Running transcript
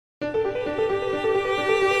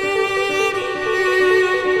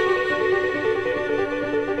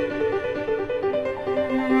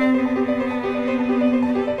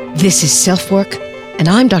This is SelfWork, and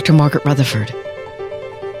I'm Dr. Margaret Rutherford.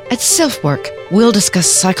 At SelfWork, we'll discuss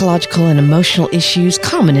psychological and emotional issues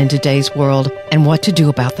common in today's world and what to do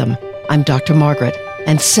about them. I'm Dr. Margaret,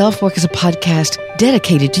 and SelfWork is a podcast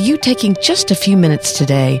dedicated to you taking just a few minutes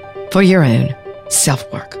today for your own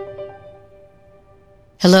self-work.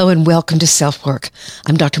 Hello and welcome to SelfWork.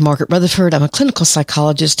 I'm Dr. Margaret Rutherford. I'm a clinical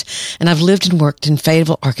psychologist, and I've lived and worked in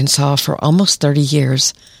Fayetteville, Arkansas for almost 30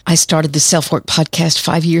 years. I started the SelfWork podcast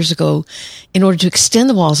 5 years ago in order to extend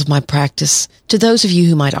the walls of my practice to those of you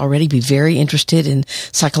who might already be very interested in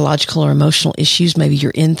psychological or emotional issues. Maybe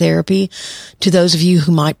you're in therapy. To those of you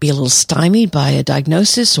who might be a little stymied by a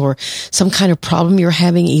diagnosis or some kind of problem you're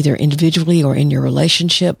having either individually or in your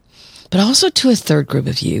relationship. But also to a third group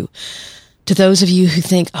of you. To those of you who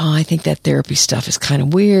think, I think that therapy stuff is kind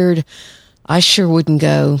of weird. I sure wouldn't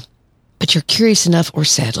go. But you're curious enough, or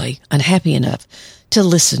sadly, unhappy enough to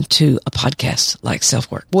listen to a podcast like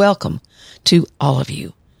SelfWork. Welcome to all of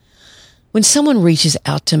you. When someone reaches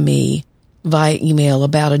out to me via email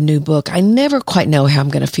about a new book, I never quite know how I'm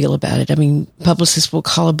going to feel about it. I mean, publicists will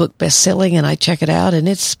call a book best-selling and I check it out and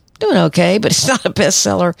it's doing okay, but it's not a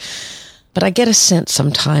bestseller. But I get a sense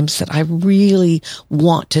sometimes that I really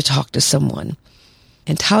want to talk to someone.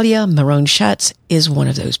 And Talya Miron-Shatz is one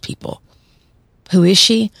of those people. Who is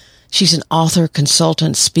she? She's an author,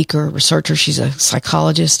 consultant, speaker, researcher. She's a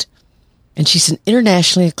psychologist. And she's an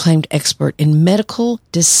internationally acclaimed expert in medical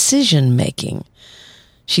decision-making.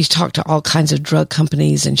 She's talked to all kinds of drug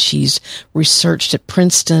companies, and she's researched at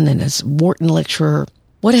Princeton and as Wharton lecturer.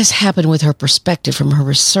 What has happened with her perspective from her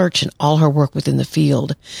research and all her work within the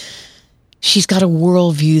field? She's got a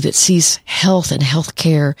worldview that sees health and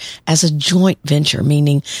healthcare as a joint venture,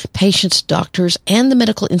 meaning patients, doctors, and the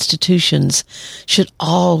medical institutions should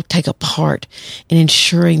all take a part in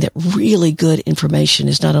ensuring that really good information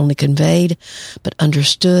is not only conveyed, but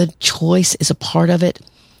understood. Choice is a part of it,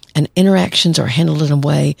 and interactions are handled in a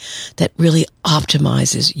way that really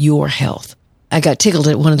optimizes your health. I got tickled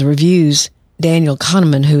at one of the reviews. Daniel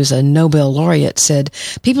Kahneman, who is a Nobel laureate, said,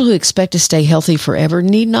 "People who expect to stay healthy forever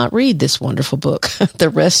need not read this wonderful book.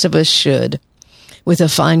 The rest of us should." With a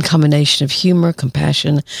fine combination of humor,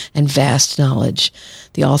 compassion, and vast knowledge,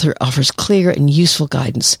 the author offers clear and useful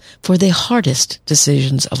guidance for the hardest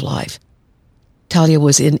decisions of life. Talya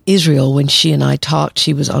was in Israel when she and I talked.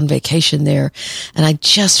 She was on vacation there, and I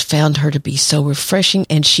just found her to be so refreshing,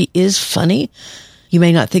 and she is funny. You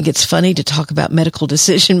may not think it's funny to talk about medical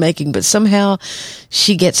decision making, but somehow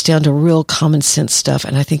she gets down to real common sense stuff.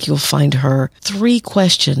 And I think you'll find her 3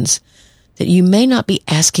 questions that you may not be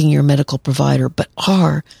asking your medical provider, but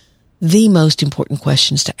are the most important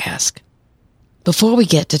questions to ask. Before we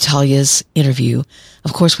get to Talya's interview,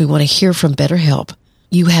 of course, we want to hear from BetterHelp.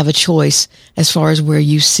 You have a choice as far as where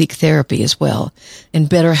you seek therapy as well. And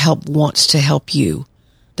BetterHelp wants to help you.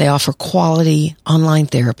 They offer quality online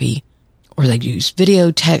therapy, or they use video,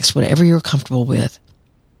 text, whatever you're comfortable with,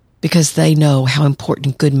 because they know how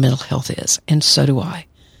important good mental health is, and so do I.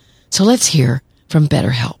 So let's hear from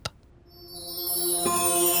BetterHelp.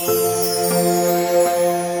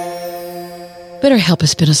 BetterHelp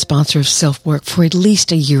has been a sponsor of SelfWork for at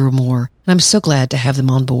least a year or more, and I'm so glad to have them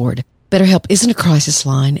on board. BetterHelp isn't a crisis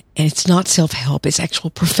line, and it's not self-help. It's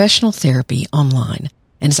actual professional therapy online.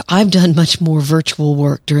 And as I've done much more virtual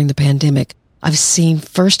work during the pandemic, I've seen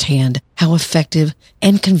firsthand how effective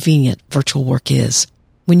and convenient virtual work is.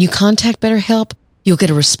 When you contact BetterHelp, you'll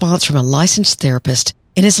get a response from a licensed therapist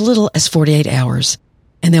in as little as 48 hours,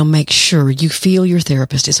 and they'll make sure you feel your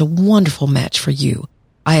therapist is a wonderful match for you.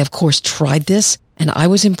 I, of course, tried this, and I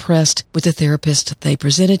was impressed with the therapist they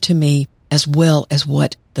presented to me as well as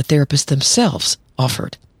what the therapists themselves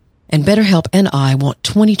offered. And BetterHelp and I want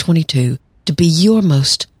 2022 to be your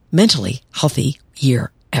most mentally healthy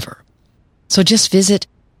year ever. So just visit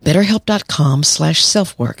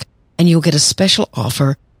BetterHelp.com/selfwork and you'll get a special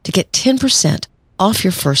offer to get 10% off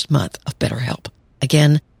your first month of BetterHelp.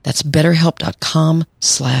 Again, that's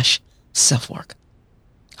BetterHelp.com/selfwork.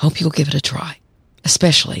 Hope you'll give it a try,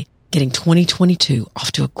 especially getting 2022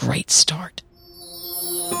 off to a great start.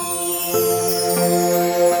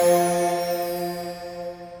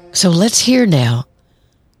 So let's hear now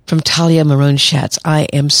from Talya Miron-Shatz. I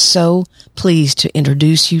am so pleased to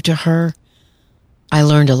introduce you to her. I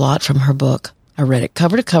learned a lot from her book. I read it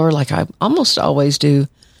cover to cover like I almost always do,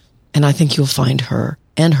 and I think you'll find her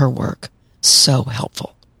and her work so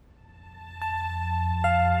helpful.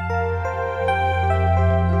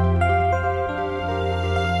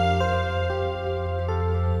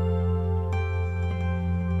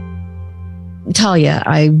 Talya,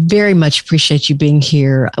 I very much appreciate you being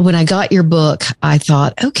here. When I got your book, I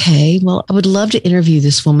thought, okay, well, I would love to interview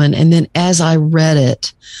this woman. And then as I read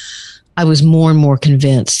it, I was more and more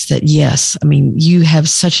convinced that, yes, I mean, you have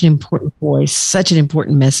such an important voice, such an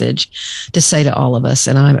important message to say to all of us.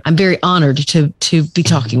 And I'm very honored to be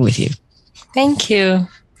talking with you. Thank you.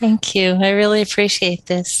 Thank you. I really appreciate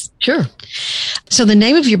this. Sure. So the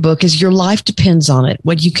name of your book is Your Life Depends on It,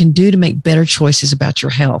 What You Can Do to Make Better Choices About Your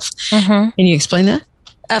Health. Mm-hmm. Can you explain that?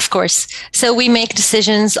 Of course. So we make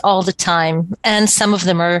decisions all the time, and some of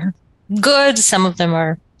them are good, some of them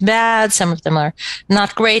are bad, some of them are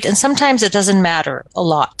not great, and sometimes it doesn't matter a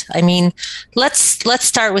lot. I mean, let's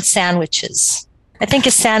start with sandwiches. I think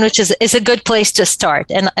a sandwich is a good place to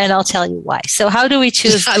start, and I'll tell you why. So how do we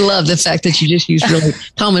choose? I love the fact that you just use really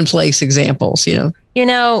commonplace examples, You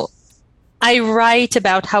know, I write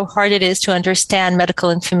about how hard it is to understand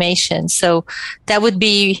medical information, so that would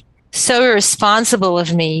be so irresponsible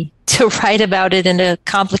of me to write about it in a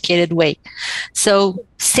complicated way. So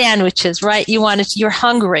sandwiches, right? You're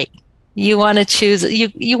hungry. You want to choose,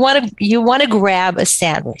 you want to grab a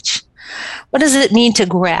sandwich. What does it mean to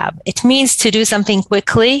grab? It means to do something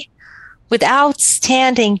quickly without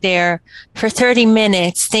standing there for 30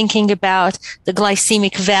 minutes thinking about the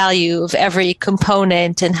glycemic value of every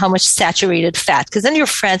component and how much saturated fat, because then your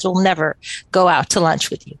friends will never go out to lunch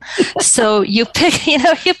with you. So you pick,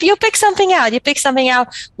 you pick something out. You pick something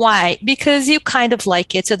out. Why? Because you kind of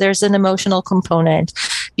like it. So there's an emotional component.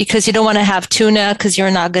 Because you don't want to have tuna because you're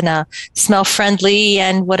not going to smell friendly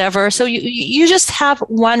and whatever. So you just have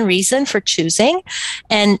one reason for choosing.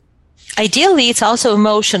 And ideally, it's also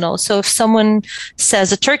emotional. So if someone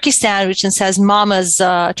says a turkey sandwich and says mama's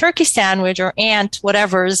turkey sandwich or aunt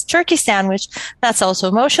whatever's turkey sandwich, that's also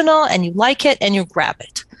emotional and you like it and you grab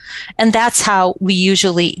it. And that's how we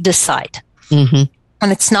usually decide. Mm-hmm.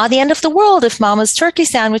 And it's not the end of the world if mama's turkey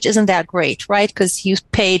sandwich isn't that great, right? Because you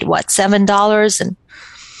paid, $7 and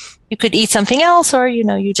you could eat something else, or,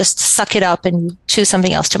 you just suck it up and choose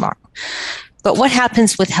something else tomorrow. But what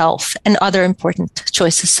happens with health and other important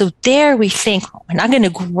choices? So there we think, we're not going to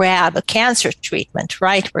grab a cancer treatment,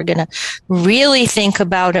 right? We're going to really think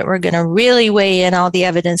about it. We're going to really weigh in all the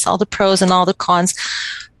evidence, all the pros and all the cons.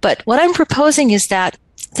 But what I'm proposing is that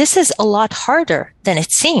this is a lot harder than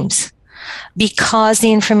it seems, because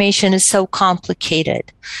the information is so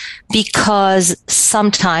complicated, because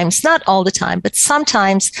sometimes, not all the time, but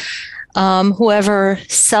sometimes whoever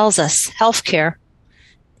sells us healthcare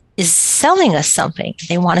is selling us something.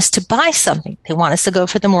 They want us to buy something. They want us to go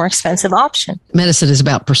for the more expensive option. Medicine is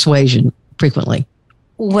about persuasion frequently.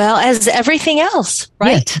 Well, as everything else,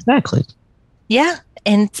 right? Yes, exactly. Yeah.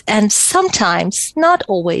 And sometimes, not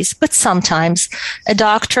always, but sometimes a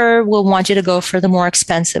doctor will want you to go for the more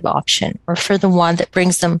expensive option or for the one that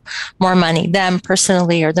brings them more money, them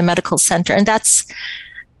personally or the medical center. And that's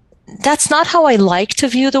not how I like to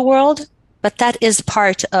view the world, but that is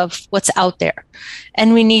part of what's out there.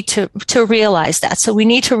 And we need to realize that. So we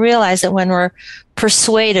need to realize that when we're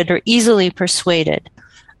persuaded or easily persuaded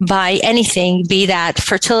by anything, be that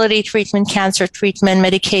fertility treatment, cancer treatment,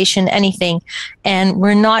 medication, anything, and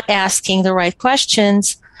we're not asking the right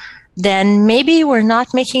questions, then maybe we're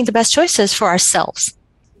not making the best choices for ourselves.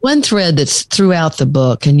 One thread that's throughout the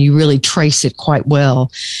book, and you really trace it quite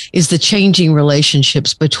well, is the changing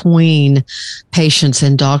relationships between patients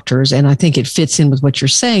and doctors. And I think it fits in with what you're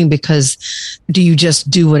saying, because do you just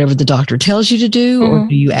do whatever the doctor tells you to do, or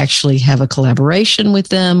do you actually have a collaboration with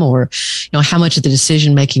them, or how much of the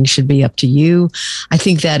decision making should be up to you? I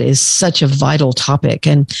think that is such a vital topic.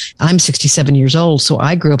 And I'm 67 years old, so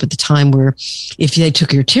I grew up at the time where if they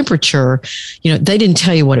took your temperature, they didn't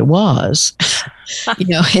tell you what it was.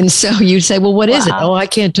 And so you'd say, well, what is it? Oh, I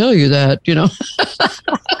can't tell you that,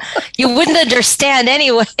 You wouldn't understand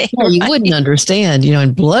anyway. Yeah, you wouldn't understand,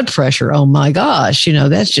 and blood pressure. Oh my gosh,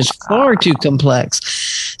 that's just far too complex.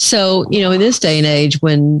 So, in this day and age,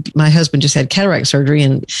 when my husband just had cataract surgery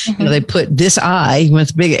and, they put this eye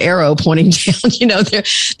with a big arrow pointing down,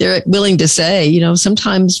 they're willing to say,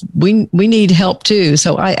 sometimes we need help too.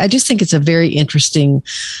 So I just think it's a very interesting,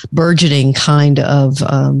 burgeoning kind of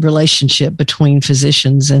relationship between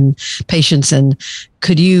physicians and patients. And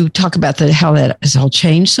could you talk about how that has all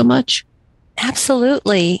changed so much?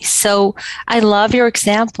 Absolutely. So I love your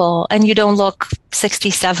example, and you don't look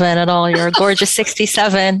 67 at all. You're a gorgeous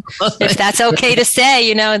 67. If that's okay to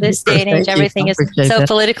say, in this day and age, everything is so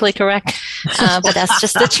politically correct. But that's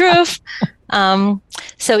just the truth.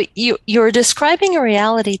 So you're describing a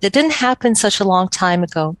reality that didn't happen such a long time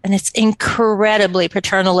ago, and it's incredibly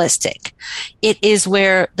paternalistic. It is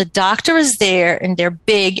where the doctor is there, and they're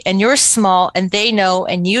big, and you're small, and they know,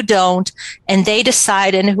 and you don't, and they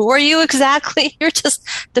decide. And who are you exactly? You're just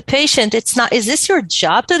the patient. It's not. Is this your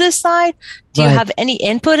job to decide? Do you have any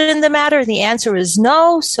input in the matter? The answer is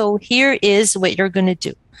no. So here is what you're going to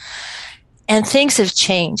do. And things have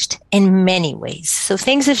changed in many ways. So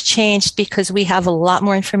things have changed because we have a lot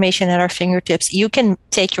more information at our fingertips. You can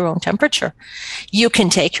take your own temperature. You can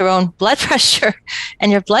take your own blood pressure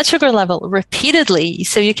and your blood sugar level repeatedly.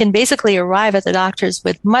 So you can basically arrive at the doctors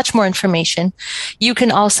with much more information. You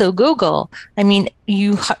can also Google. I mean,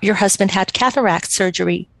 your husband had cataract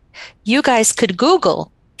surgery. You guys could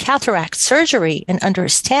Google cataract surgery and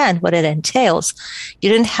understand what it entails. You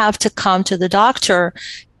didn't have to come to the doctor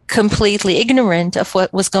completely ignorant of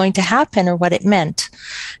what was going to happen or what it meant.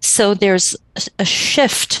 So there's a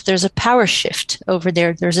shift, there's a power shift over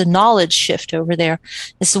there, there's a knowledge shift over there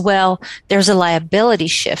as well. There's a liability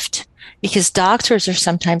shift because doctors are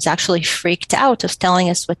sometimes actually freaked out of telling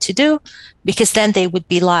us what to do because then they would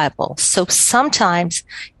be liable. So sometimes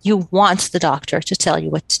you want the doctor to tell you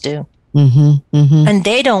what to do. And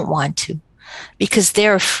they don't want to, because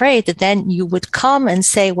they're afraid that then you would come and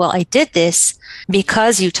say, well, I did this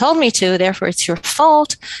because you told me to, therefore it's your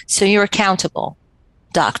fault, so you're accountable,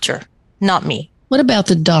 doctor, not me. What about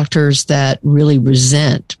the doctors that really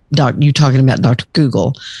resent you talking about Dr.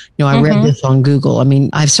 Google? I read this on Google. I mean,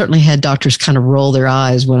 I've certainly had doctors kind of roll their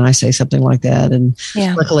eyes when I say something like that. And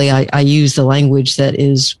luckily I use the language that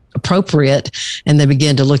is appropriate, and they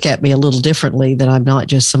begin to look at me a little differently, that I'm not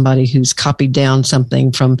just somebody who's copied down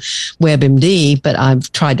something from WebMD, but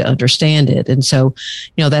I've tried to understand it. And so,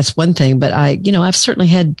 that's one thing. But I've certainly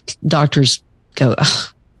had doctors go,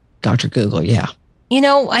 Dr. Google, yeah.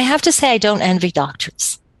 I have to say I don't envy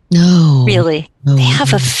doctors. No. Really. No. They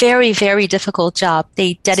have a very, very difficult job.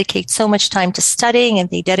 They dedicate so much time to studying, and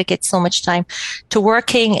they dedicate so much time to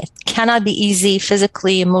working. It cannot be easy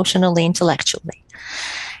physically, emotionally, intellectually.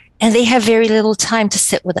 And they have very little time to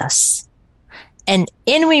sit with us. And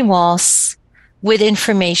in we waltz with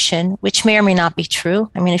information, which may or may not be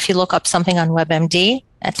true. I mean, if you look up something on WebMD,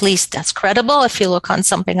 at least that's credible. If you look on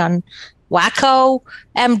something on Wacko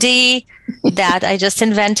MD that I just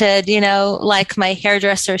invented, like my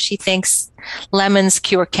hairdresser, she thinks lemons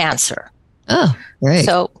cure cancer. Oh, great.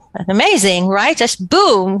 So amazing, right? Just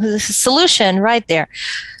boom, solution right there.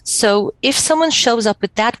 So if someone shows up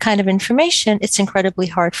with that kind of information, it's incredibly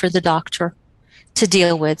hard for the doctor to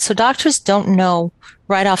deal with. So doctors don't know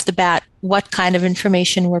right off the bat what kind of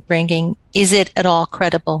information we're bringing. Is it at all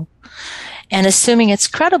credible? And assuming it's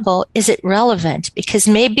credible, is it relevant? Because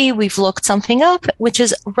maybe we've looked something up which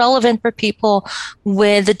is relevant for people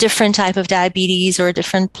with a different type of diabetes or a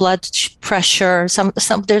different blood pressure.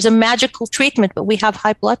 There's a magical treatment, but we have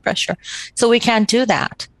high blood pressure, so we can't do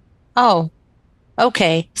that. Oh,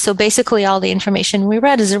 okay. So basically all the information we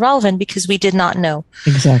read is irrelevant because we did not know.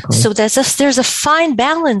 Exactly. So there's a fine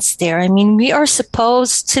balance there. I mean, we are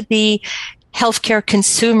supposed to be healthcare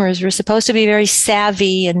consumers. We're supposed to be very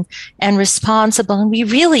savvy and responsible, and we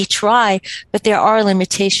really try, but there are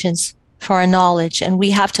limitations for our knowledge, and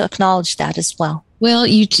we have to acknowledge that as well. Well,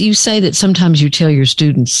 you say that sometimes you tell your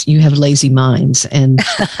students you have lazy minds, and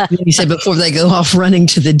you say before they go off running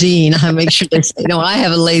to the dean, I make sure they say, no, I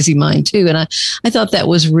have a lazy mind too. And I thought that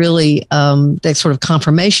was really that sort of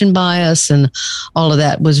confirmation bias and all of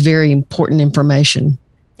that was very important information.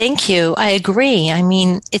 Thank you. I agree. I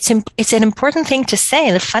mean, it's an important thing to say.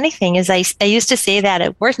 The funny thing is I used to say that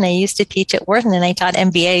at Wharton. I used to teach at Wharton, and I taught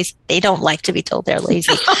MBAs. They don't like to be told they're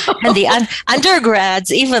lazy. And the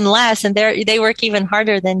undergrads, even less, and they work even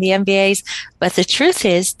harder than the MBAs. But the truth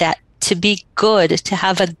is that to be good, to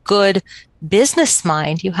have a good business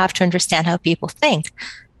mind, you have to understand how people think.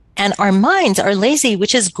 And our minds are lazy,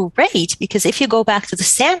 which is great, because if you go back to the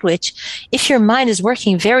sandwich, if your mind is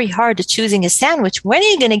working very hard at choosing a sandwich, when are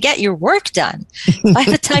you going to get your work done? By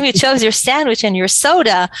the time you chose your sandwich and your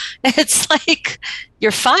soda, it's like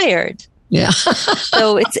you're fired. Yeah.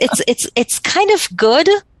 So it's kind of good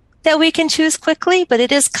that we can choose quickly, but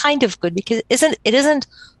it is kind of good because it isn't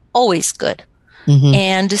always good. Mm-hmm.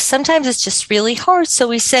 And sometimes it's just really hard. So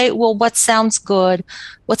we say, well, what sounds good?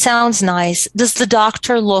 What sounds nice? Does the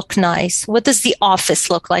doctor look nice? What does the office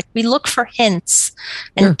look like? We look for hints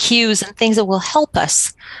and cues and things that will help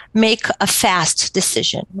us make a fast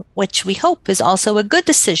decision, which we hope is also a good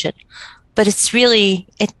decision. But it's really,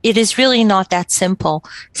 it is really not that simple.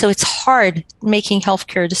 So it's hard making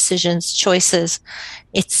healthcare decisions, choices.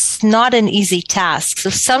 It's not an easy task. So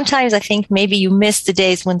sometimes I think maybe you miss the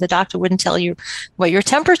days when the doctor wouldn't tell you what your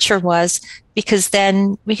temperature was, because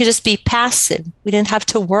then we could just be passive. We didn't have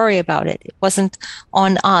to worry about it. It wasn't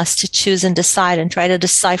on us to choose and decide and try to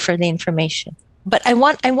decipher the information. But I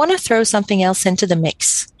want to throw something else into the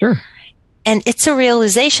mix. Sure. And it's a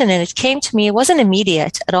realization, and it came to me. It wasn't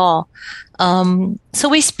immediate at all. So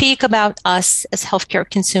we speak about us as healthcare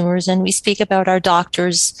consumers, and we speak about our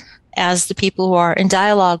doctors as the people who are in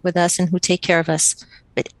dialogue with us and who take care of us.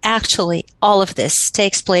 But actually, all of this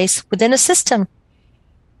takes place within a system.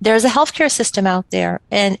 There's a healthcare system out there,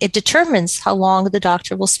 and it determines how long the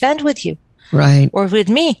doctor will spend with you. Right. Or with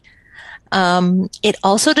me. It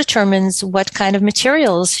also determines what kind of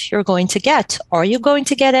materials you're going to get. Are you going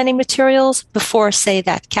to get any materials before, say,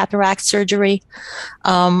 that cataract surgery?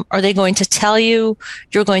 Are they going to tell you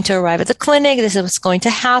you're going to arrive at the clinic? This is what's going to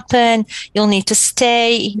happen. You'll need to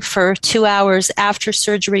stay for 2 hours after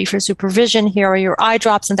surgery for supervision. Here are your eye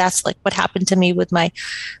drops. And that's like what happened to me with my,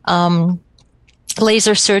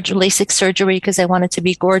 LASIK surgery, because I wanted to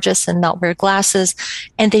be gorgeous and not wear glasses.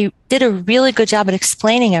 And they did a really good job at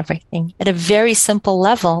explaining everything at a very simple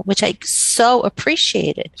level, which I so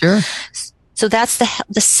appreciated. Sure. So that's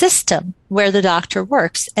the system where the doctor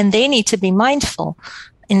works, and they need to be mindful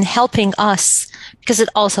in helping us, because it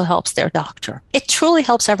also helps their doctor. It truly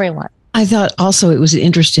helps everyone. I thought also it was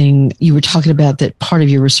interesting, you were talking about that part of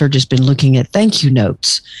your research has been looking at thank you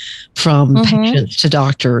notes from patients to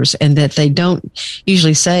doctors, and that they don't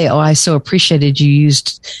usually say, oh, I so appreciated you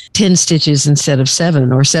used 10 stitches instead of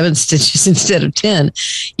 7 or 7 stitches instead of 10.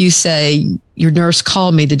 You say, your nurse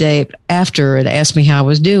called me the day after and asked me how I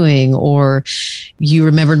was doing, or you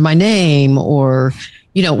remembered my name, or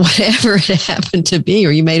whatever it happened to be,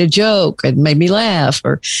 or you made a joke and made me laugh,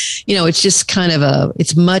 or, it's just kind of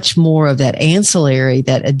it's much more of that ancillary,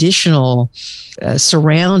 that additional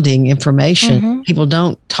surrounding information. People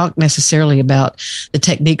don't talk necessarily about the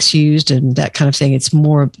techniques used and that kind of thing. It's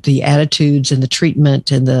more the attitudes and the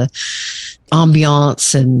treatment and the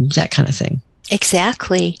ambiance and that kind of thing.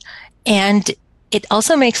 Exactly. And it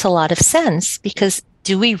also makes a lot of sense, because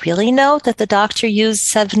do we really know that the doctor used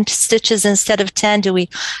 7 stitches instead of 10?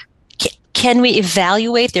 Can we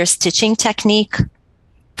evaluate their stitching technique?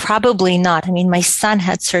 Probably not. I mean, my son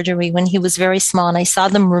had surgery when he was very small, and I saw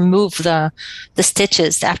them remove the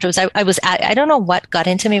stitches afterwards. I don't know what got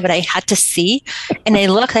into me, but I had to see. And I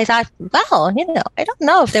looked, I thought, well, I don't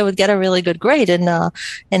know if they would get a really good grade in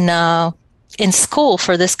school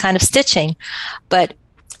for this kind of stitching. But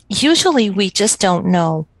usually we just don't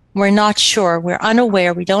know. We're not sure. We're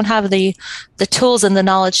unaware. We don't have the tools and the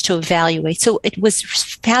knowledge to evaluate. So it was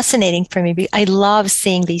fascinating for me. I love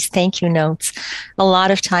seeing these thank you notes. A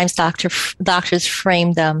lot of times doctors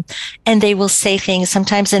frame them, and they will say things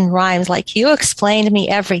sometimes in rhymes like, you explained me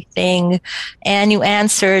everything and you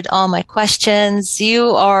answered all my questions.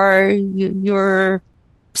 Your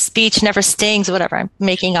speech never stings, whatever. I'm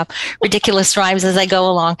making up ridiculous rhymes as I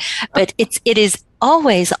go along. But it is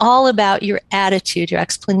always all about your attitude, your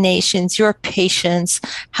explanations, your patience,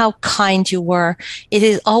 how kind you were. It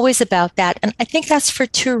is always about that. And I think that's for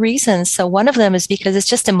 2 reasons. So one of them is because it's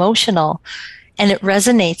just emotional and it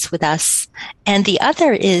resonates with us. And the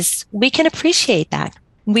other is we can appreciate that.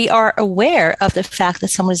 We are aware of the fact that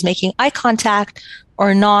someone is making eye contact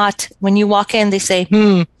or not. When you walk in, they say,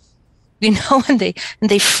 and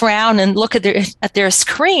they frown and look at their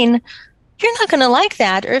screen. You're not going to like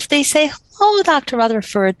that. Or if they say, oh, Dr.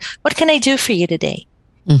 Rutherford, what can I do for you today?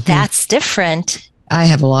 That's different. I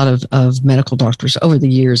have a lot of medical doctors. Over the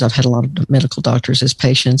years, I've had a lot of medical doctors as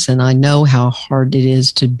patients, and I know how hard it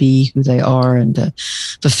is to be who they are and to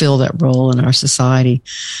fulfill that role in our society.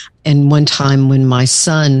 And one time when my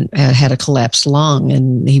son had a collapsed lung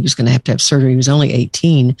and he was going to have surgery, he was only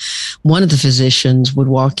 18, one of the physicians would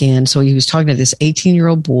walk in. So he was talking to this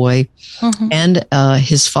 18-year-old boy and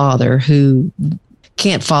his father, who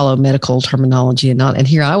can't follow medical terminology and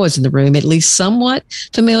here I was in the room, at least somewhat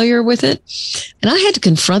familiar with it. And I had to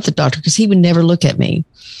confront the doctor because he would never look at me.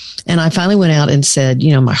 And I finally went out and said,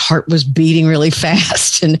 my heart was beating really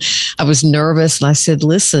fast and I was nervous. And I said,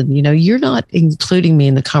 listen, you're not including me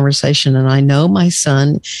in the conversation. And I know my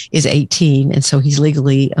son is 18. And so he's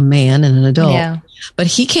legally a man and an adult. Yeah. But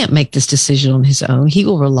he can't make this decision on his own. He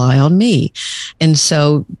will rely on me. And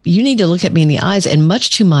so you need to look at me in the eyes. And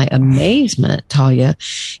much to my amazement, Talya,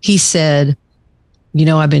 he said,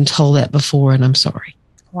 I've been told that before and I'm sorry.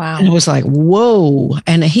 Wow. And I was like, whoa.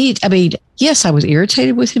 And yes, I was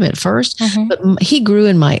irritated with him at first, but he grew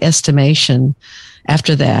in my estimation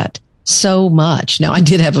after that so much. Now, I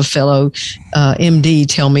did have a fellow MD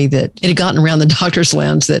tell me that it had gotten around the doctor's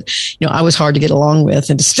lounge that, I was hard to get along with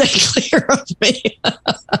and to stay clear of me.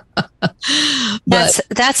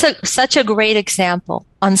 That's such a great example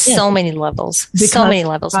on so many levels. So many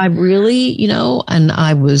levels. I really, and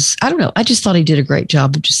I don't know. I just thought he did a great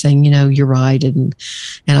job of just saying, you're right. And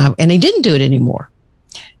he didn't do it anymore.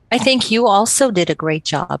 I think you also did a great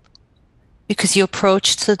job because you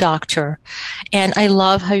approached the doctor. And I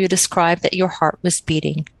love how you described that your heart was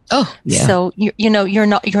beating. Oh, yeah. So,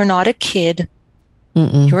 you're not a kid.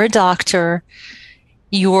 Mm-mm. You're a doctor.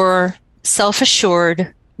 You're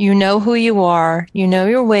self-assured. You know who you are. You know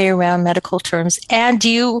your way around medical terms. And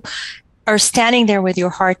you are standing there with your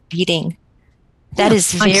heart beating. That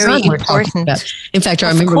is very important. In fact, I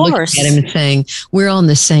remember looking at him and saying, we're on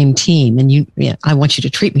the same team and I want you to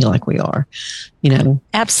treat me like we are,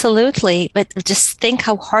 Absolutely. But just think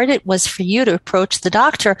how hard it was for you to approach the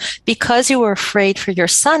doctor because you were afraid for your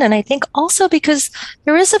son. And I think also because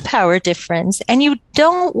there is a power difference and you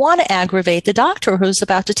don't want to aggravate the doctor who's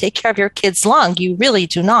about to take care of your kid's lung. You really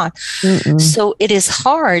do not. Mm-mm. So it is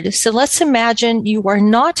hard. So let's imagine you are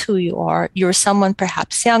not who you are. You're someone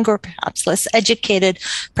perhaps younger, perhaps less educated,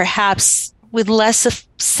 perhaps with less of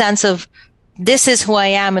sense of this is who I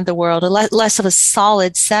am in the world, less of a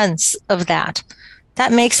solid sense of that.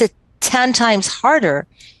 That makes it 10 times harder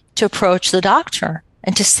to approach the doctor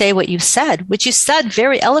and to say what you said, which you said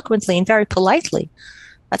very eloquently and very politely.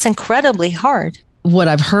 That's incredibly hard. What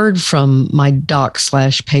I've heard from my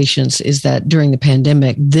doc/patients is that during the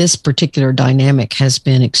pandemic, this particular dynamic has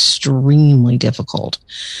been extremely difficult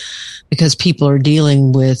because people are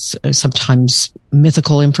dealing with sometimes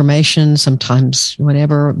mythical information, sometimes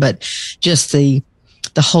whatever, but just the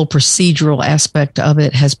whole procedural aspect of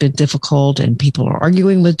it has been difficult, and people are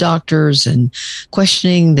arguing with doctors and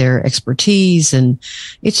questioning their expertise, and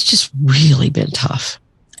it's just really been tough.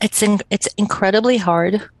 It's incredibly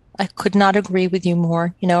hard. I could not agree with you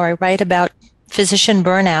more. I write about physician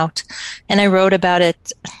burnout, and I wrote about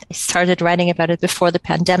it. I started writing about it before the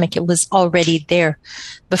pandemic. It was already there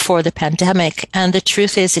before the pandemic. And the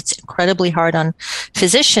truth is it's incredibly hard on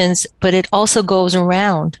physicians, but it also goes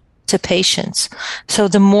around to patients. So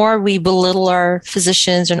the more we belittle our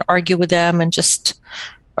physicians and argue with them and just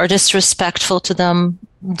are disrespectful to them,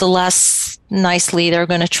 the less nicely they're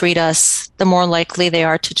going to treat us, the more likely they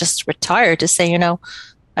are to just retire, to say,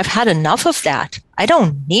 I've had enough of that. I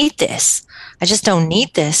don't need this. I just don't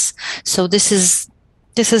need this. So this is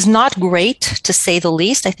not great, to say the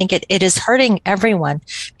least. I think it is hurting everyone,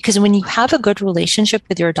 because when you have a good relationship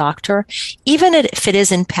with your doctor, even if it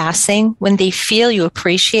is in passing, when they feel you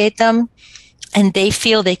appreciate them and they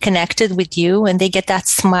feel they connected with you and they get that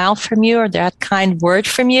smile from you or that kind word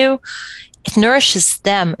from you, it nourishes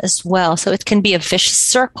them as well. So it can be a vicious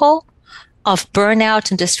circle of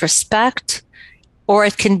burnout and disrespect, or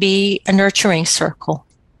it can be a nurturing circle.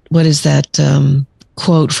 What is that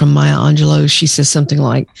quote from Maya Angelou? She says something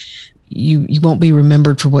like, you won't be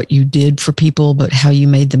remembered for what you did for people, but how you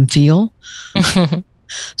made them feel.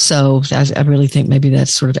 So I really think maybe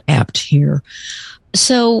that's sort of apt here.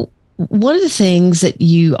 So one of the things that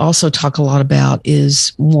you also talk a lot about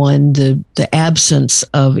is, one, the absence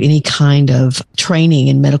of any kind of training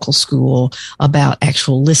in medical school about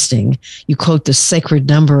actual listening. You quote the sacred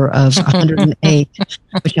number of 108,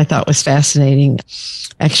 which I thought was fascinating.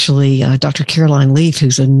 Actually, Dr. Caroline Leaf,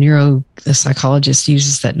 who's a neuropsychologist,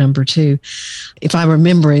 uses that number too. If I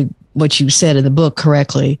remember what you said in the book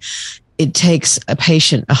correctly, it takes a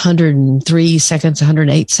patient 103 seconds,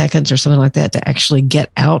 108 seconds or something like that to actually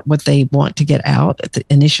get out what they want to get out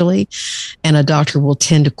initially. And a doctor will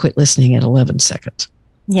tend to quit listening at 11 seconds.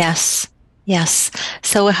 Yes.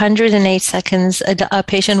 So 108 seconds, a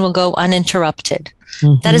patient will go uninterrupted.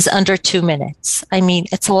 Mm-hmm. That is under 2 minutes. I mean,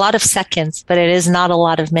 it's a lot of seconds, but it is not a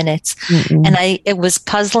lot of minutes. Mm-mm. And it was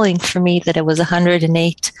puzzling for me that it was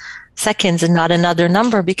 108 seconds and not another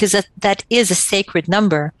number, because that is a sacred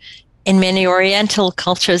number. In many Oriental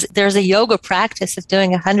cultures, there's a yoga practice of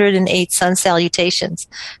doing 108 sun salutations.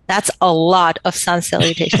 That's a lot of sun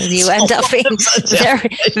salutations. You end up being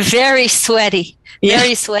very, very sweaty. Yeah.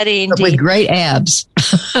 Very sweaty indeed. With great abs.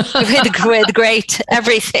 with great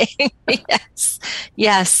everything.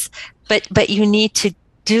 Yes. But you need to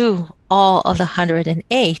do all of the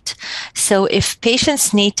 108. So if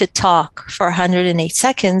patients need to talk for 108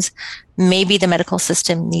 seconds, maybe the medical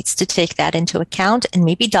system needs to take that into account, and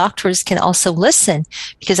maybe doctors can also listen,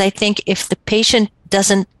 because I think if the patient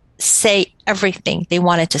doesn't say everything they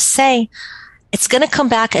wanted to say, it's going to come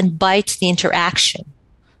back and bite the interaction.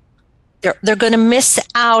 they're going to miss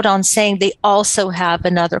out on saying they also have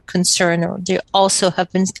another concern, or they also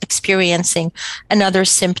have been experiencing another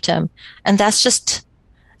symptom. And that's just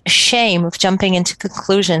a shame of jumping into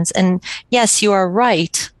conclusions. And yes, you are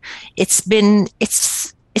right. It's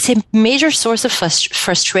a major source of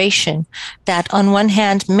frustration that on one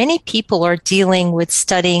hand, many people are dealing with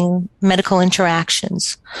studying medical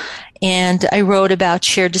interactions. And I wrote about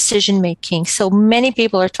shared decision making. So many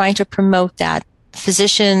people are trying to promote that.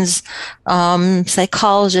 Physicians,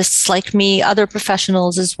 psychologists like me, other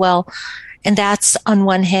professionals as well. And that's on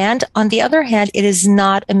one hand. On the other hand, it is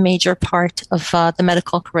not a major part of the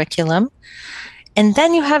medical curriculum. And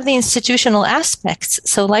then you have the institutional aspects.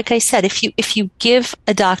 So like I said, if you give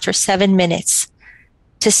a doctor 7 minutes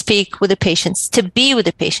to speak with the patients, to be with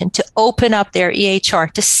the patient, to open up their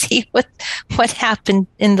EHR, to see what happened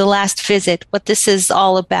in the last visit, what this is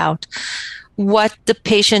all about, what the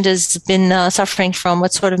patient has been suffering from,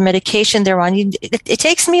 what sort of medication they're on. It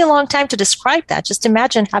takes me a long time to describe that. Just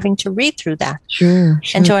imagine having to read through that. Sure.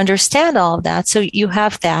 And to understand all of that. So you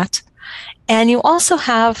have that. And you also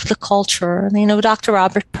have the culture. Dr.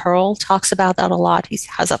 Robert Pearl talks about that a lot. He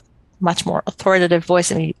has a much more authoritative voice.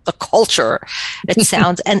 The culture, it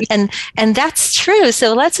sounds, and that's true.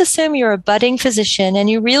 So let's assume you're a budding physician and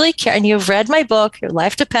you really care, and you've read my book, Your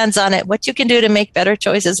Life Depends on It, what you can do to make better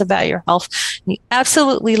choices about your health. You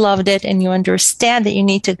absolutely loved it, and you understand that you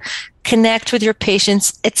need to connect with your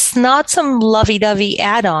patients. It's not some lovey-dovey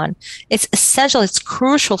add-on. It's essential. It's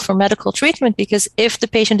crucial for medical treatment, because if the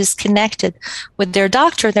patient is connected with their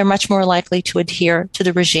doctor, they're much more likely to adhere to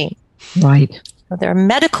the regime. Right. There are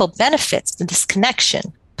medical benefits to this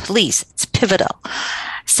connection. Please, it's pivotal.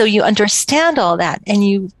 So you understand all that, and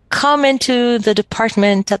you come into the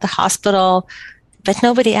department at the hospital, but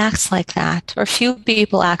nobody acts like that, or few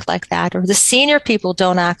people act like that, or the senior people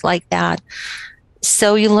don't act like that.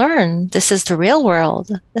 So you learn this is the real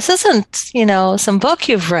world. This isn't, some book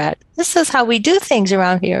you've read. This is how we do things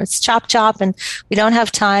around here. It's chop chop, and we don't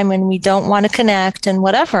have time, and we don't want to connect, and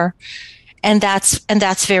whatever. And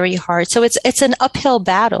that's very hard. So it's an uphill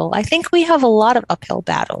battle. I think we have a lot of uphill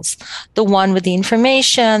battles. The one with the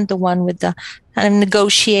information, the one with the kind of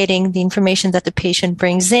negotiating the information that the patient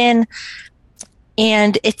brings in.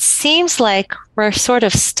 And it seems like we're sort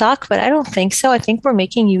of stuck, but I don't think so. I think we're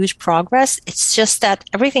making huge progress. It's just that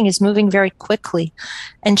everything is moving very quickly,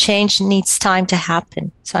 and change needs time to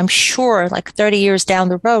happen. So I'm sure like 30 years down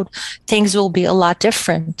the road, things will be a lot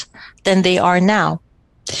different than they are now.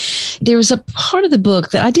 There was a part of the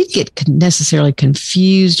book that I did get necessarily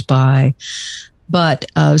confused by, but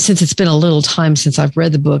since it's been a little time since I've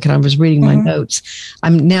read the book and I was reading my notes,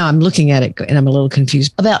 I'm looking at it and I'm a little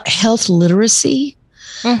confused about health literacy.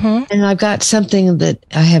 And I've got something that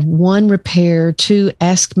I have: 1, repair; 2,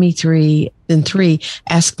 ask me; 3, then 3,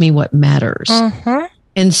 ask me what matters.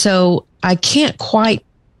 And so I can't quite,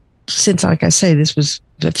 since, like I say, this was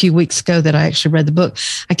a few weeks ago that I actually read the book,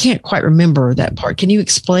 I can't quite remember that part. Can you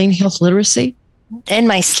explain health literacy? In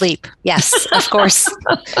my sleep. Yes, of course.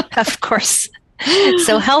 Of course.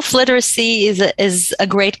 So health literacy is a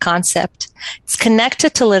great concept. It's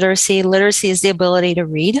connected to literacy. Literacy is the ability to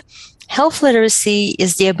read. Health literacy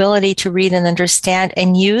is the ability to read and understand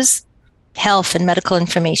and use health and medical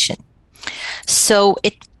information. So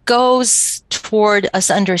it goes toward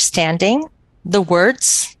us understanding the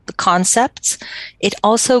words, the concepts. It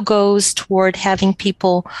also goes toward having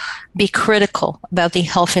people be critical about the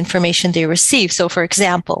health information they receive. So, for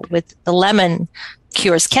example, with the lemon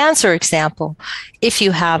cures cancer example, if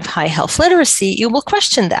you have high health literacy, you will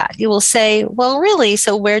question that. You will say, well, really?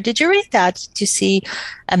 So where did you read that? Did you see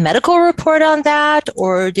a medical report on that?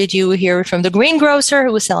 Or did you hear it from the greengrocer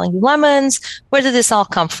who was selling you lemons? Where did this all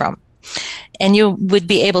come from? And you would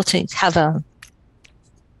be able to have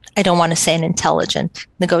I don't want to say an intelligent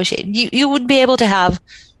negotiation. You would be able to have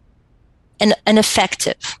an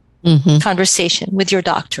effective conversation with your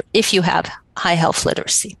doctor if you have high health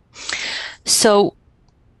literacy. So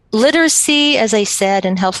literacy, as I said,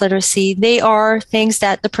 and health literacy, they are things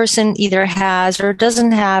that the person either has or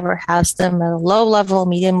doesn't have, or has them at a low level,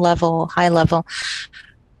 medium level, high level.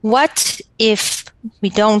 What if we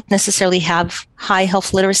don't necessarily have high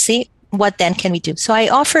health literacy? What then can we do? So I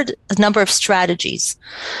offered a number of strategies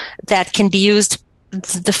that can be used.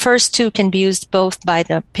 The first 2 can be used both by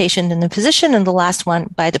the patient and the physician, and the last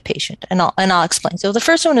one by the patient. And I'll explain. So the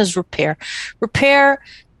first one is repair. Repair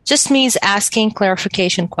just means asking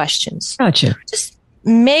clarification questions. Gotcha. Just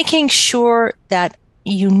making sure that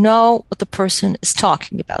you know what the person is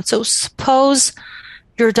talking about. So suppose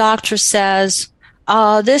your doctor says,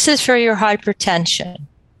 this is for your hypertension.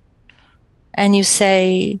 And you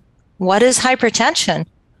say, what is hypertension?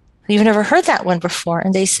 You've never heard that one before.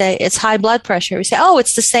 And they say, it's high blood pressure. We say, oh,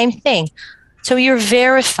 it's the same thing. So you're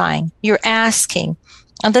verifying, you're asking.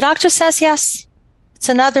 And the doctor says, yes, it's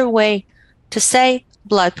another way to say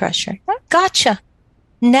blood pressure. Gotcha.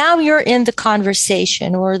 Now you're in the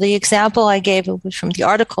conversation. Or the example I gave was from the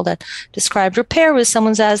article that described repair was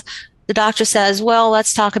someone says, the doctor says, well,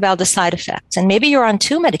 let's talk about the side effects. And maybe you're on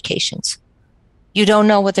 2 medications. You don't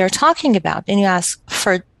know what they're talking about. And you ask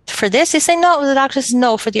for this. They say no. The doctor says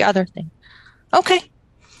no for the other thing. Okay.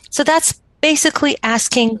 So that's basically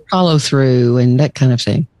asking. Follow through and that kind of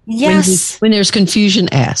thing. Yes. When there's confusion,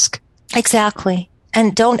 ask. Exactly.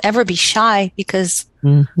 And don't ever be shy, because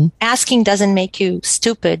asking doesn't make you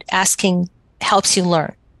stupid. Asking helps you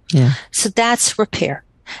learn. Yeah. So that's repair.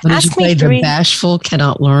 What did you say? The bashful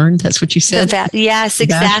cannot learn. That's what you said. Yes,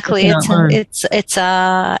 exactly. It's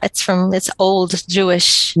from old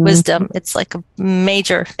Jewish wisdom. It's like a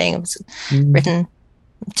major thing. It was written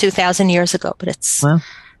 2,000 years ago, but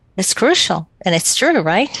it's crucial, and it's true,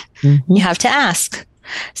 right? You have to ask.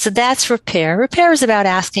 So that's repair. Repair is about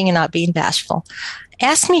asking and not being bashful.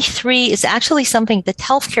 Ask Me 3 is actually something that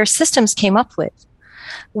healthcare systems came up with,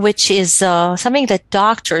 which is something that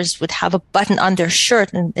doctors would have a button on their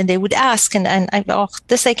shirt, and they would ask,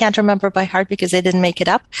 this I can't remember by heart because I didn't make it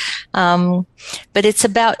up. But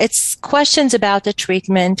it's questions about the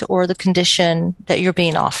treatment or the condition that you're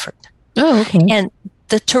being offered. Oh, okay. And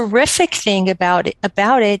the terrific thing about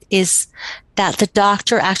it is that the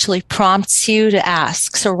doctor actually prompts you to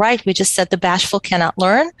ask. So, right, we just said the bashful cannot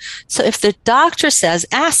learn. So if the doctor says,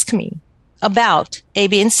 ask me about A,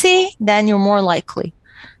 B, and C, then you're more likely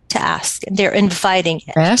to ask. They're inviting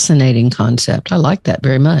it. Fascinating concept. I like that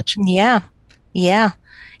very much. Yeah.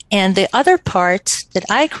 And the other part that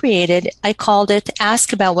I created, I called it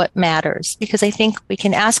Ask About What Matters, because I think we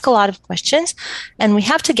can ask a lot of questions and we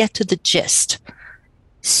have to get to the gist.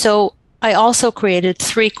 So I also created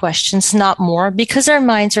 3 questions, not more, because our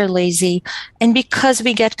minds are lazy and because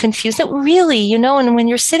we get confused. That really, and when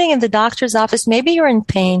you're sitting in the doctor's office, maybe you're in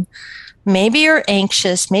pain. Maybe you're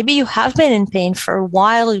anxious. Maybe you have been in pain for a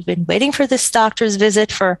while. You've been waiting for this doctor's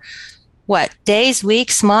visit for days,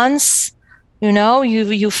 weeks, months.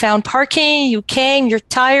 You found parking, you came, you're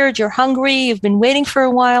tired, you're hungry, you've been waiting for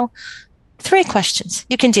a while. 3 questions.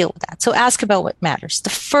 You can deal with that. So ask about what matters. The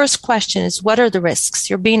first question is, what are the risks?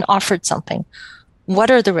 You're being offered something. What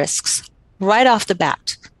are the risks? Right off the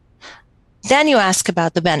bat. Then you ask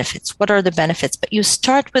about the benefits. What are the benefits? But you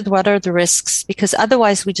start with what are the risks, because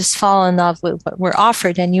otherwise we just fall in love with what we're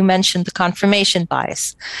offered. And you mentioned the confirmation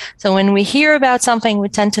bias. So when we hear about something, we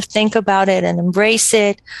tend to think about it and embrace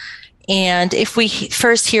it. And if we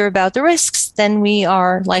first hear about the risks, then we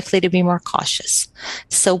are likely to be more cautious.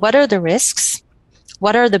 So what are the risks?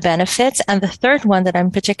 What are the benefits? And the third one that I'm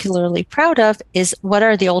particularly proud of is, what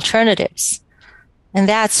are the alternatives? And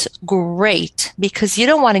that's great, because you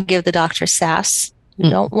don't want to give the doctor sass. You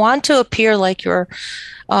don't want to appear like you're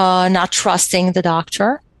not trusting the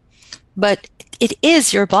doctor. But it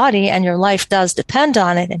is your body, and your life does depend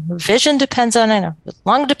on it, and your vision depends on it, and your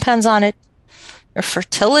lung depends on it. Your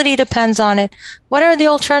fertility depends on it. What are the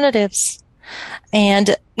alternatives?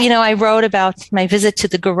 And, I wrote about my visit to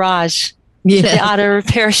the garage, to the auto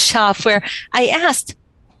repair shop, where I asked,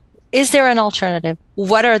 is there an alternative?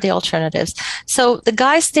 What are the alternatives? So the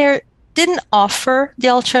guys there didn't offer the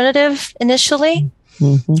alternative initially,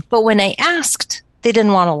 but when I asked, they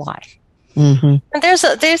didn't want to lie. And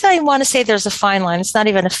I want to say there's a fine line. It's not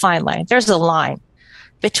even a fine line. There's a line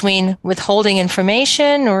between withholding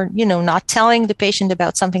information or, not telling the patient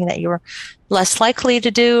about something that you're less likely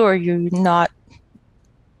to do or you're not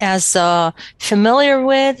as familiar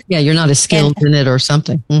with. Yeah, you're not as skilled in it or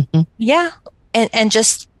something. Yeah, and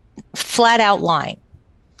just flat out lying.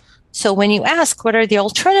 So when you ask what are the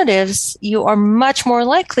alternatives, you are much more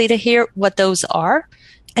likely to hear what those are.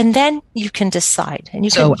 And then you can decide. And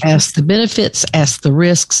ask the benefits, ask the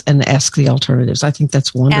risks, and ask the alternatives. I think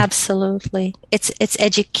that's wonderful. Absolutely. It's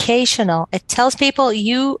educational. It tells people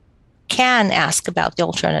you can ask about the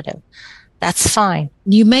alternative. That's fine.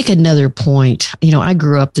 You make another point. I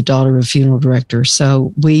grew up the daughter of a funeral director,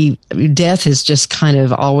 so death has just kind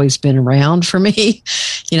of always been around for me.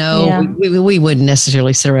 We wouldn't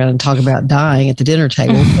necessarily sit around and talk about dying at the dinner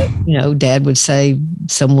table, but, Dad would say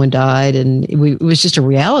someone died, and it was just a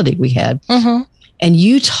reality we had. And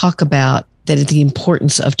you talk about the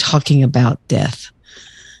importance of talking about death,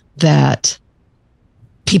 that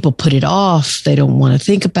people put it off. They don't want to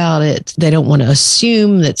think about it. They don't want to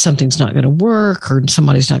assume that something's not going to work or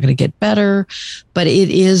somebody's not going to get better. But it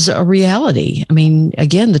is a reality. I mean,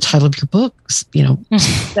 again, the title of your book,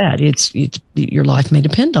 that it's your life may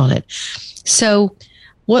depend on it. So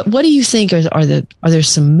What do you think are there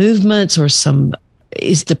some movements or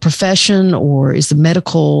is the profession or is the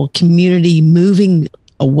medical community moving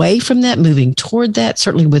away from that, moving toward that?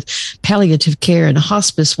 Certainly with palliative care and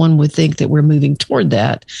hospice, one would think that we're moving toward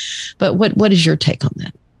that. But what is your take on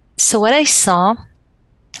that? So what I saw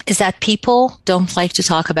is that people don't like to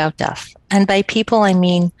talk about death. And by people, I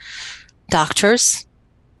mean doctors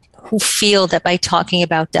who feel that by talking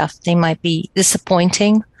about death, they might be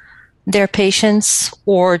disappointing their patients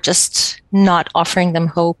or just not offering them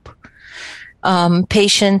hope.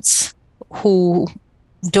 Patients who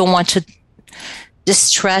don't want to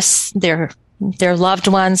distress their loved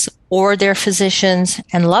ones or their physicians,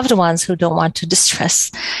 and loved ones who don't want to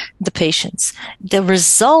distress the patients. The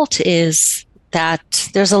result is that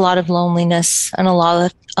there's a lot of loneliness and a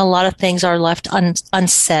lot of things are left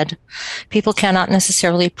unsaid. People cannot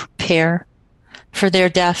necessarily prepare for their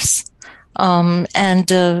deaths. And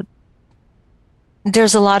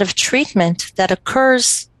there's a lot of treatment that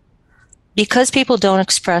occurs because people don't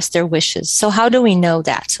express their wishes. So how do we know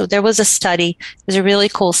that? So there was a study, it was a really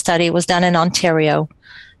cool study. It was done in Ontario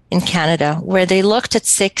in Canada, where they looked at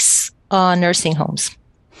 6 nursing homes.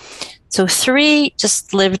 So 3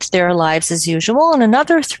 just lived their lives as usual, and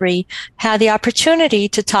another 3 had the opportunity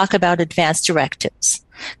to talk about advance directives.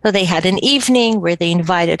 So they had an evening where they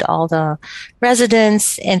invited all the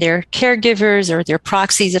residents and their caregivers or their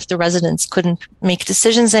proxies if the residents couldn't make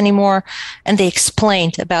decisions anymore, and they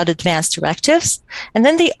explained about advance directives. And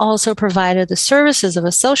then they also provided the services of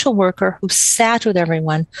a social worker who sat with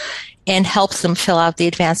everyone and helped them fill out the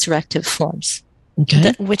advance directive forms.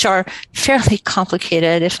 Okay. Which are fairly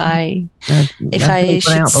complicated, if I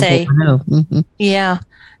should say. Mm-hmm. Yeah.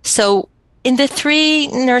 So in the 3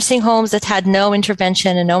 nursing homes that had no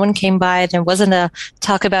intervention and no one came by, there wasn't a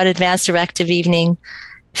talk about advance directive evening,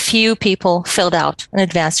 few people filled out an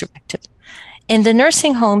advance directive. In the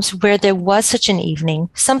nursing homes where there was such an evening,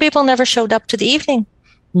 some people never showed up to the evening.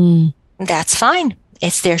 That's fine.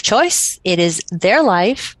 It's their choice. It is their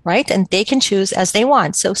life, right? And they can choose as they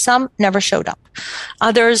want. So some never showed up.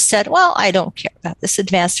 Others said, well, I don't care about this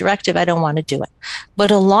advance directive. I don't want to do it. But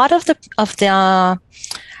a lot of the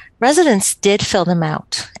residents did fill them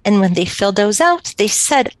out. And when they filled those out, they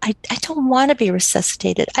said, I don't want to be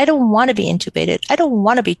resuscitated. I don't want to be intubated. I don't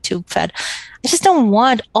want to be tube fed. I just don't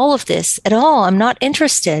want all of this at all. I'm not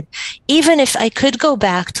interested. Even if I could go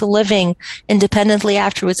back to living independently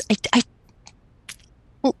afterwards, I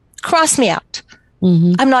cross me out.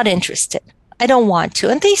 Mm-hmm. I'm not interested. I don't want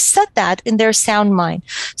to. And they said that in their sound mind.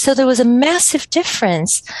 So there was a massive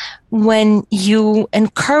difference when you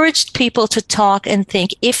encouraged people to talk and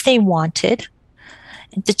think if they wanted,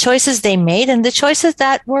 the choices they made and the choices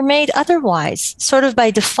that were made otherwise, sort of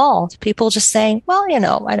by default, people just saying, well,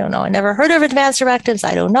 I don't know. I never heard of advance directives.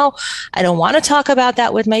 I don't know. I don't want to talk about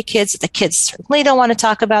that with my kids. The kids certainly don't want to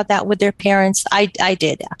talk about that with their parents. I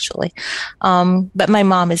did actually. But my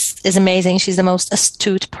mom is amazing. She's the most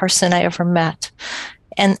astute person I ever met.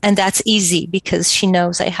 And that's easy because she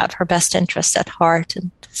knows I have her best interests at heart.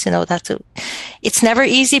 And, it's never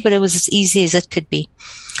easy, but it was as easy as it could be.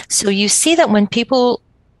 So you see that when people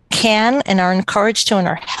can and are encouraged to and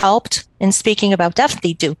are helped in speaking about death,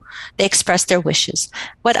 they do. They express their wishes.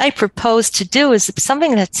 What I propose to do is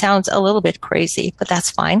something that sounds a little bit crazy, but that's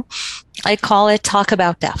fine. I call it Talk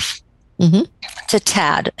About Death. Mm-hmm. To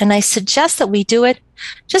TAD. And I suggest that we do it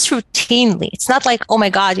just routinely. It's not like, oh my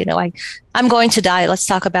God, I'm going to die. Let's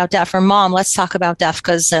talk about death. Or Mom, let's talk about death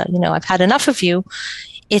because, I've had enough of you.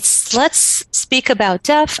 It's let's speak about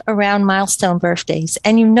death around milestone birthdays.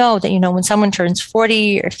 And that, when someone turns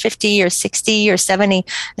 40 or 50 or 60 or 70,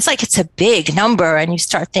 it's like it's a big number. And you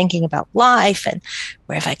start thinking about life and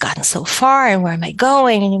where have I gotten so far and where am I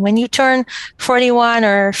going? And when you turn 41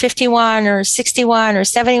 or 51 or 61 or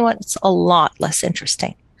 71, it's a lot less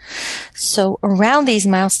interesting. So around these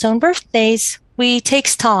milestone birthdays, we take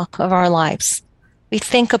stock of our lives. We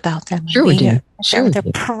think about them. Sure we do. They're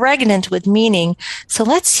pregnant with meaning. So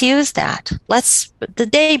let's use that. The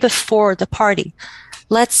day before the party,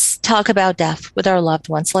 let's talk about death with our loved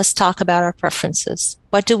ones. Let's talk about our preferences.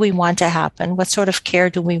 What do we want to happen? What sort of care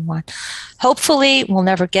do we want? Hopefully, we'll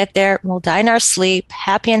never get there. We'll die in our sleep,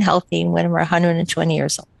 happy and healthy when we're 120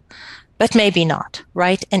 years old. But maybe not,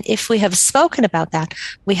 right? And if we have spoken about that,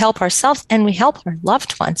 we help ourselves and we help our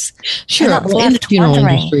loved ones. Sure. Well, in the funeral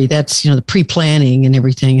industry, that's, the pre-planning and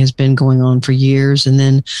everything has been going on for years. And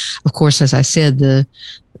then, of course, as I said, the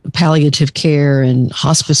palliative care and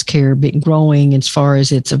hospice care been growing as far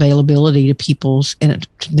as its availability to people and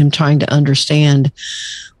them trying to understand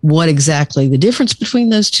what exactly the difference between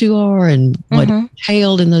those two are and what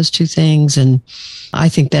entailed in those two things. And I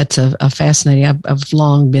think that's a fascinating, I've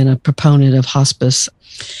long been a proponent of hospice.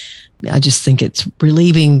 I just think it's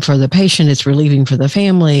relieving for the patient. It's relieving for the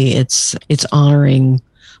family. It's honoring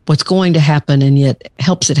what's going to happen and yet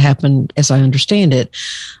helps it happen, as I understand it,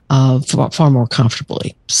 far more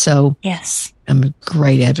comfortably. So yes, I'm a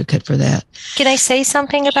great advocate for that. Can I say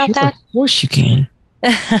something about that? Of course you can.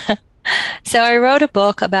 So I wrote a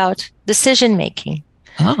book about decision making.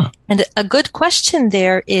 And a good question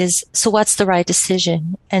there is, so what's the right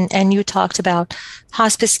decision? And you talked about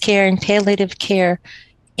hospice care and palliative care.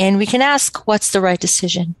 And we can ask, what's the right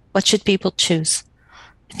decision? What should people choose?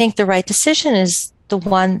 I think the right decision is the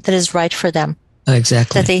one that is right for them.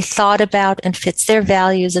 Exactly. That they thought about and fits their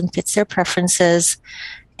values and fits their preferences.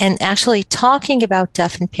 And actually talking about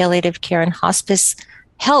death and palliative care and hospice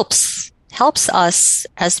helps us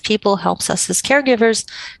as people, helps us as caregivers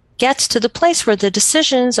get to the place where the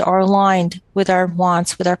decisions are aligned with our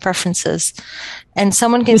wants, with our preferences. And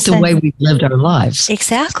someone can say, with the way we've lived our lives.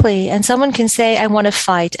 Exactly. And someone can say, I want to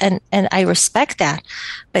fight. And I respect that.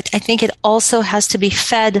 But I think it also has to be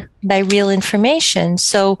fed by real information.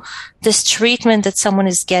 So this treatment that someone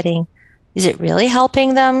is getting, is it really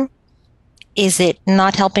helping them? Is it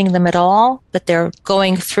not helping them at all, but they're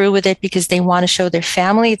going through with it because they want to show their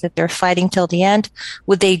family that they're fighting till the end?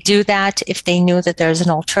 Would they do that if they knew that there's an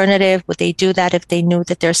alternative? Would they do that if they knew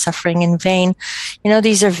that they're suffering in vain?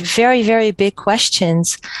 These are very, very big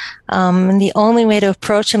questions. And the only way to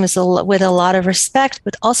approach them is with a lot of respect,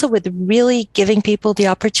 but also with really giving people the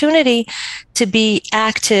opportunity to be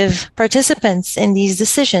active participants in these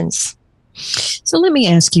decisions. So let me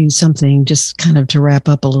ask you something, just kind of to wrap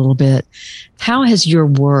up a little bit. How has your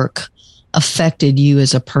work affected you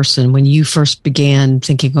as a person when you first began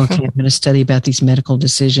thinking, okay, I'm going to study about these medical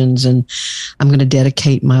decisions and I'm going to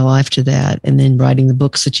dedicate my life to that, and then writing the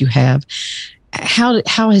books that you have?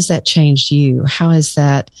 How has that changed you?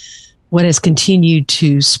 What has continued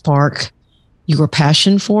to spark your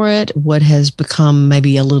passion for it? What has become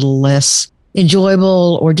maybe a little less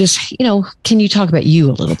enjoyable, or just, can you talk about you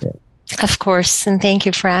a little bit? Of course, and thank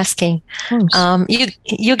you for asking.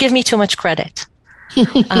 You give me too much credit.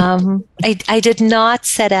 I did not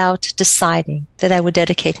set out deciding that I would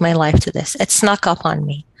dedicate my life to this. It snuck up on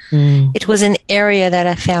me. It was an area that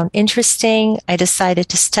I found interesting. I decided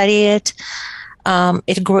to study it.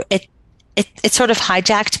 It sort of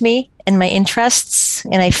hijacked me and my interests,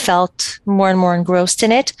 and I felt more and more engrossed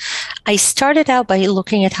in it. I started out by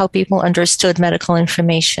looking at how people understood medical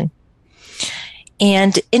information.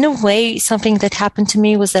 And in a way, something that happened to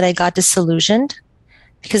me was that I got disillusioned,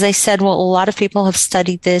 because I said, well, a lot of people have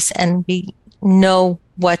studied this and we know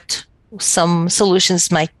what some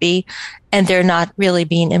solutions might be, and they're not really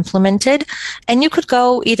being implemented. And you could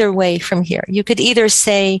go either way from here. You could either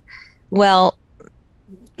say, well,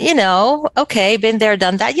 okay, been there,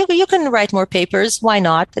 done that. You can write more papers. Why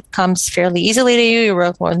not? It comes fairly easily to you. You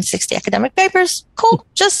wrote more than 60 academic papers. Cool.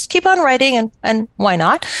 Just keep on writing, and why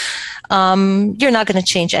not? You're not going to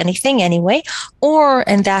change anything anyway.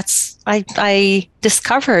 I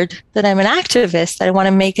discovered that I'm an activist, that I want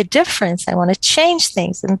to make a difference. I want to change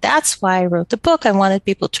things. And that's why I wrote the book. I wanted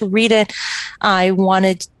people to read it. I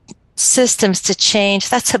wanted systems to change.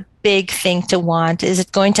 That's a big thing to want. Is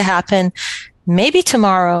it going to happen? Maybe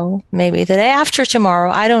tomorrow, maybe the day after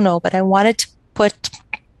tomorrow. I don't know, but I wanted to put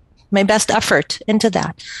my best effort into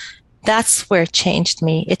that. That's where it changed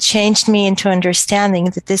me. It changed me into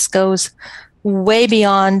understanding that this goes way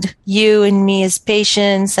beyond you and me as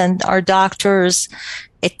patients and our doctors.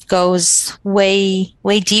 It goes way,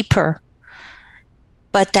 way deeper.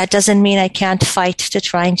 But that doesn't mean I can't fight to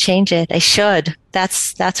try and change it. I should.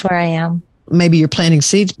 That's where I am. Maybe you're planting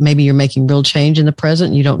seeds. Maybe you're making real change in the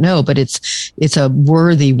present. You don't know, but it's a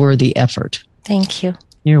worthy effort. Thank you.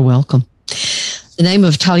 You're welcome. The name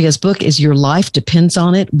of Talya's book is Your Life Depends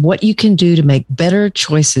on It: What You Can Do to Make Better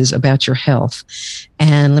Choices About Your Health.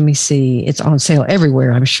 And let me see, it's on sale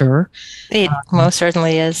everywhere, I'm sure. It most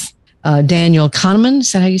certainly is. Daniel Kahneman,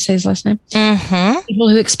 is that how you say his last name? Mm-hmm. People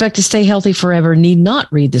who expect to stay healthy forever need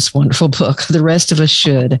not read this wonderful book. The rest of us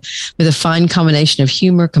should. With a fine combination of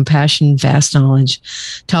humor, compassion, vast knowledge,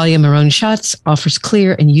 Talya Miron-Shatz offers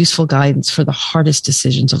clear and useful guidance for the hardest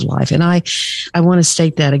decisions of life. And I want to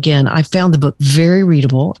state that again. I found the book very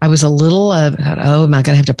readable. I was a little, am I going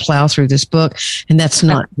to have to plow through this book? And that's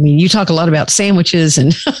not, you talk a lot about sandwiches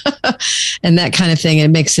and, and that kind of thing. And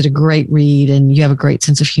it makes it a great read, and you have a great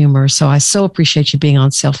sense of humor. So I so appreciate you being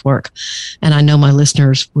on SelfWork, and I know my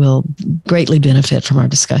listeners will greatly benefit from our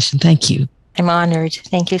discussion. Thank you. I'm honored.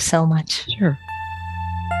 Thank you so much. Sure.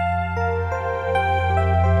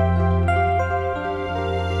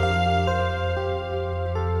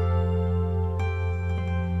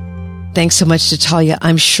 Thanks so much to Talya.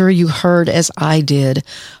 I'm sure you heard, as I did,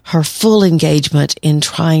 her full engagement in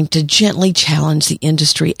trying to gently challenge the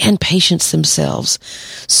industry and patients themselves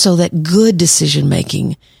so that good decision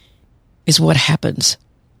making is what happens,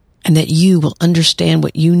 and that you will understand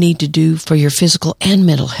what you need to do for your physical and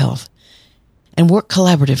mental health and work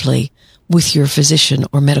collaboratively with your physician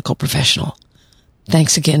or medical professional.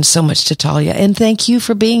 Thanks again so much to Talya, and thank you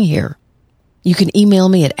for being here. You can email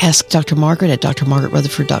me at askdrmargaret at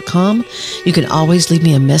drmargaretrutherford.com. You can always leave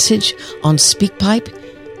me a message on SpeakPipe.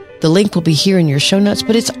 The link will be here in your show notes,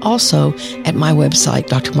 but it's also at my website,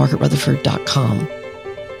 drmargaretrutherford.com.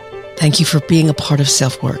 Thank you for being a part of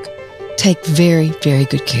SelfWork. Take very, very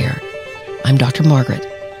good care. I'm Dr. Margaret,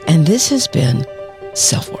 and this has been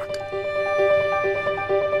SelfWork.